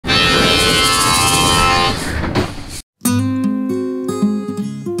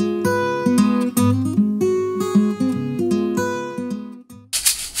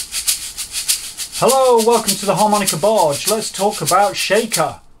Hello, welcome to the Harmonica Barge. Let's talk about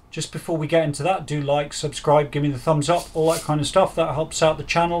shaker. Just before we get into that, do like, subscribe, give me the thumbs up, all that kind of stuff. That helps out the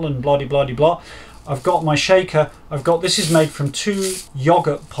channel and blah de blah de blah. I've got my shaker. This is made from 2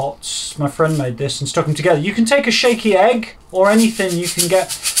 yogurt pots. My friend made this and stuck them together. You can take a shaky egg or anything you can get.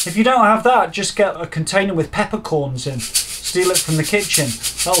 If you don't have that, just get a container with peppercorns in. Steal it from the kitchen.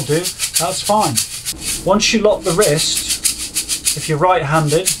 That'll do. That's fine. Once you lock the wrist, if you're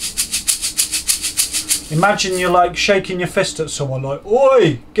right-handed, imagine you're like shaking your fist at someone like,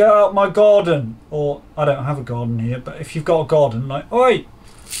 "Oi, get out my garden." Or, I don't have a garden here, but if you've got a garden, like, "Oi."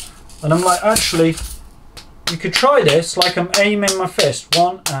 And I'm like, actually, you could try this, like I'm aiming my fist.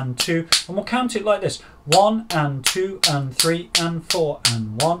 1 and 2, and we'll count it like this. 1 and 2 and 3 and 4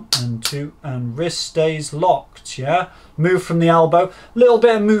 and 1 and 2, and wrist stays locked, yeah? Move from the elbow. Little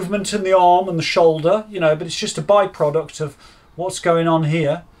bit of movement in the arm and the shoulder, you know, but it's just a byproduct of what's going on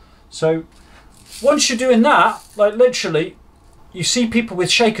here. So once you're doing that, like literally, you see people with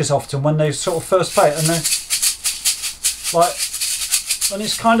shakers often when they sort of first play it, and they're like, and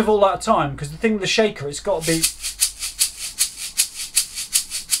it's kind of all that time, because the thing with the shaker, it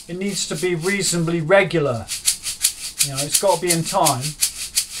needs to be reasonably regular. You know, it's got to be in time,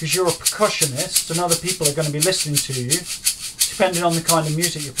 because you're a percussionist and other people are going to be listening to you, depending on the kind of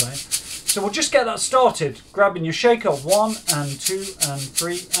music you're playing. So we'll just get that started, grabbing your shaker. 1 and 2 and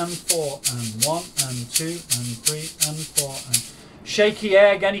 3 and 4 and 1 and 2 and 3 and 4 and shaky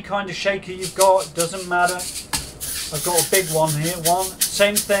egg, any kind of shaker you've got, doesn't matter. I've got a big one here. 1,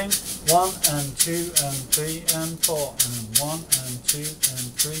 same thing. 1 and 2 and 3 and 4 and 1 and 2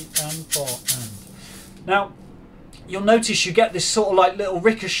 and 3 and 4 and. Now, you'll notice you get this sort of like little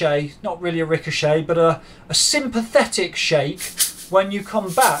ricochet, not really a ricochet, but a sympathetic shake when you come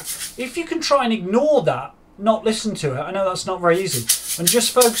back. If you can try and ignore that, not listen to it, I know that's not very easy, and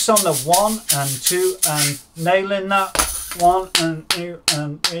just focus on the 1 and 2 and nailing that. 1 and 2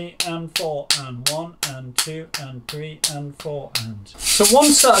 and 3 and 4 and 1 and 2 and 3 and 4 and. So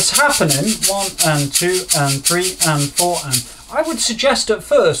once that's happening, 1 and 2 and 3 and 4 and, I would suggest at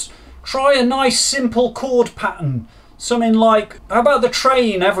first try a nice simple chord pattern. Something like, how about the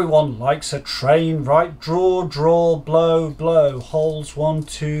train? Everyone likes a train, right? Draw, draw, blow, blow. Holds 1,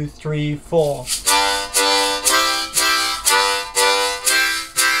 2, 3, 4.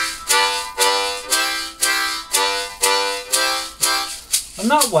 And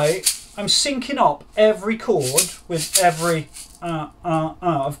that way, I'm syncing up every chord with every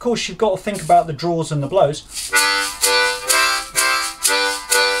Of course, you've got to think about the draws and the blows.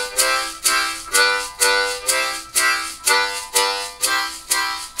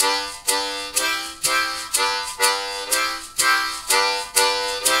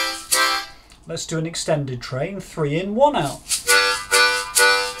 Let's do an extended train, 3 in, 1 out.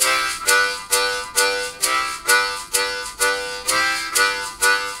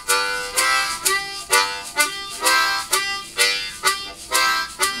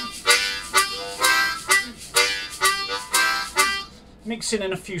 Mixing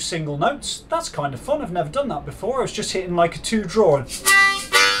in a few single notes. That's kind of fun. I've never done that before. I was just hitting like a 2 draw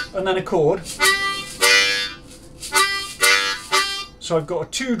and then a chord. So I've got a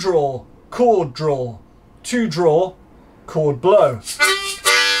 2 draw, chord draw, 2 draw, chord blow.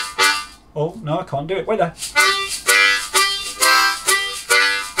 Oh no, I can't do it. Wait there.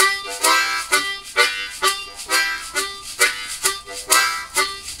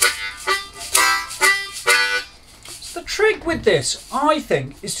 Trick with this, I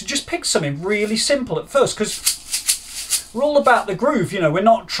think, is to just pick something really simple at first, because we're all about the groove, you know. We're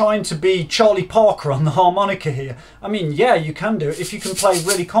not trying to be Charlie Parker on the harmonica here. I mean, yeah, you can do it if you can play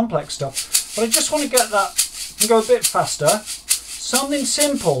really complex stuff, but I just want to get that and go a bit faster. Something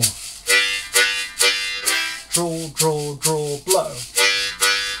simple. Draw, draw, draw, blow.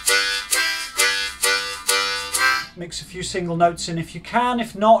 Mix a few single notes in if you can.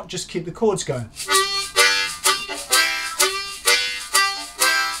 If not, just keep the chords going.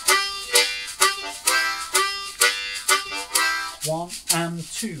 1 and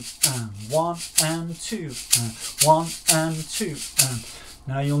 2 and 1 and 2 and 1 and 2 and.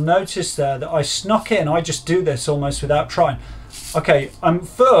 Now you'll notice there that I snuck in. I just do this almost without trying. Okay, I'm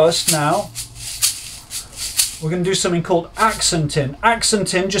first now. We're going to do something called accenting.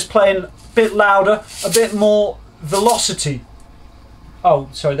 Accenting, just playing a bit louder, a bit more velocity. Oh,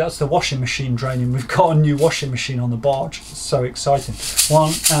 sorry, that's the washing machine draining. We've got a new washing machine on the barge. It's so exciting.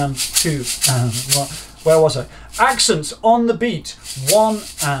 1 and 2 and 1. Where was I? Accents on the beat. 1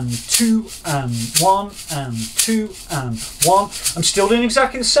 and 2 and 1 and 2 and 1. I'm still doing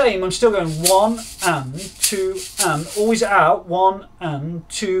exactly the same. I'm still going 1 and 2 and always out. 1 and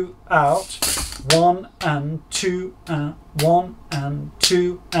 2 out. 1 and 2 and 1 and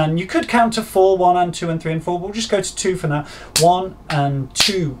 2 and you could count to 4, 1 and 2 and 3 and 4. We'll just go to 2 for now. 1 and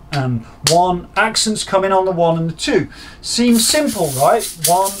 2 and 1. Accents coming on the 1 and the 2. Seems simple, right?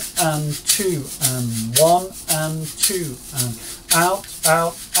 1 and 2 and 1 and 2 and out,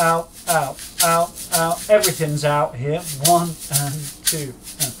 out, out, out, out, out. Everything's out here. 1 and 2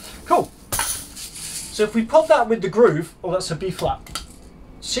 and cool. So if we put that with the groove, oh, that's a B flat.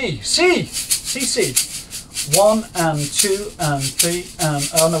 C, C, C, C. 1 and 2 and 3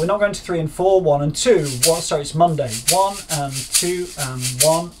 and oh no, we're not going to 3 and 4. 1 and 2. What? Sorry, it's Monday. 1 and 2 and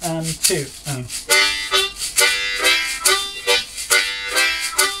 1 and 2 and.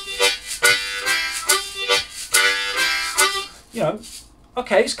 You know,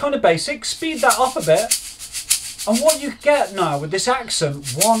 okay, it's kind of basic. Speed that up a bit, and what you get now with this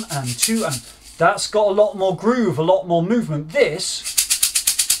accent, 1 and 2 and that's got a lot more groove, a lot more movement. This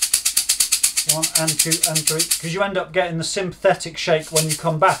 1 and 2 and 3, because you end up getting the sympathetic shake when you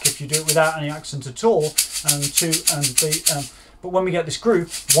come back if you do it without any accent at all. And 2 and 3 but when we get this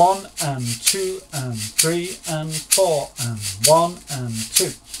groove, 1 and 2 and 3 and 4 and 1 and 2.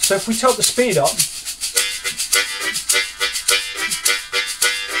 So if we tilt the speed up,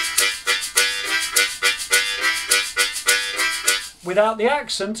 without the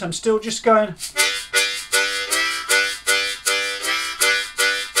accent, I'm still just going.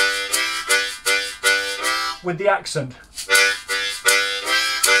 With the accent.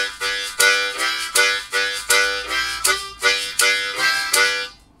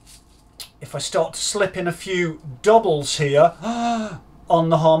 If I start to slip in a few doubles here on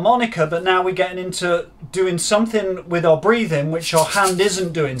the harmonica, but now we're getting into doing something with our breathing which our hand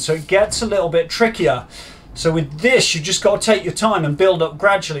isn't doing, so it gets a little bit trickier. So with this, you just got to take your time and build up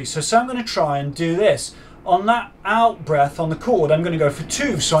gradually. So I'm going to try and do this. On that out breath on the chord, I'm going to go for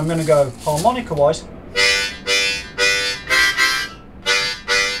 2. So I'm going to go harmonica wise.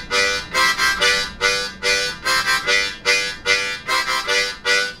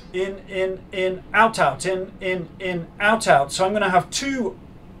 In, out, out, in, out, out. So I'm going to have 2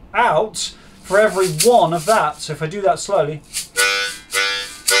 out for every 1 of that. So if I do that slowly.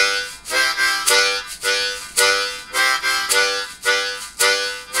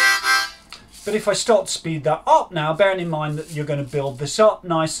 But if I start to speed that up now, bearing in mind that you're going to build this up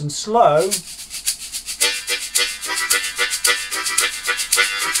nice and slow.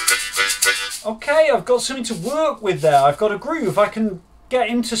 Okay, I've got something to work with there. I've got a groove. I can get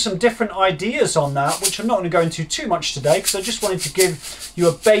into some different ideas on that, which I'm not going to go into too much today because I just wanted to give you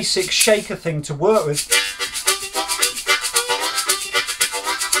a basic shaker thing to work with.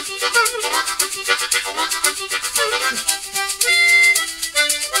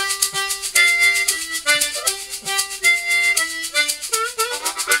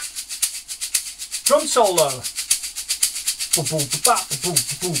 Drum solo.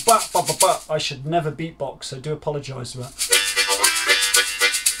 I should never beatbox, so I do apologise for that.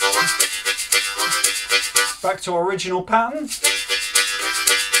 Back to our original pattern.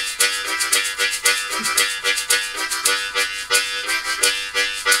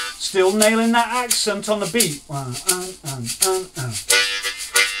 Still nailing that accent on the beat.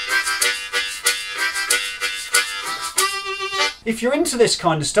 If you're into this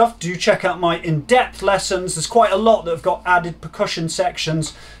kind of stuff, do check out my in-depth lessons. There's quite a lot that have got added percussion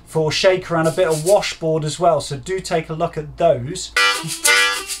sections for shaker and a bit of washboard as well, so do take a look at those.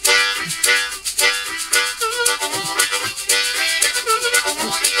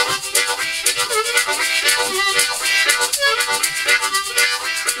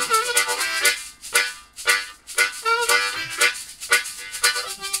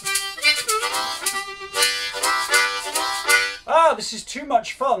 This is too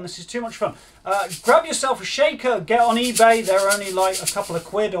much fun. This is too much fun. Grab yourself a shaker, get on eBay. They're only like a couple of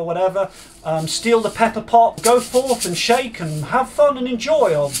quid or whatever. Steal the pepper pot, go forth and shake and have fun and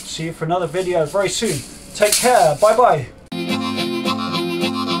enjoy. I'll see you for another video very soon. Take care. Bye bye.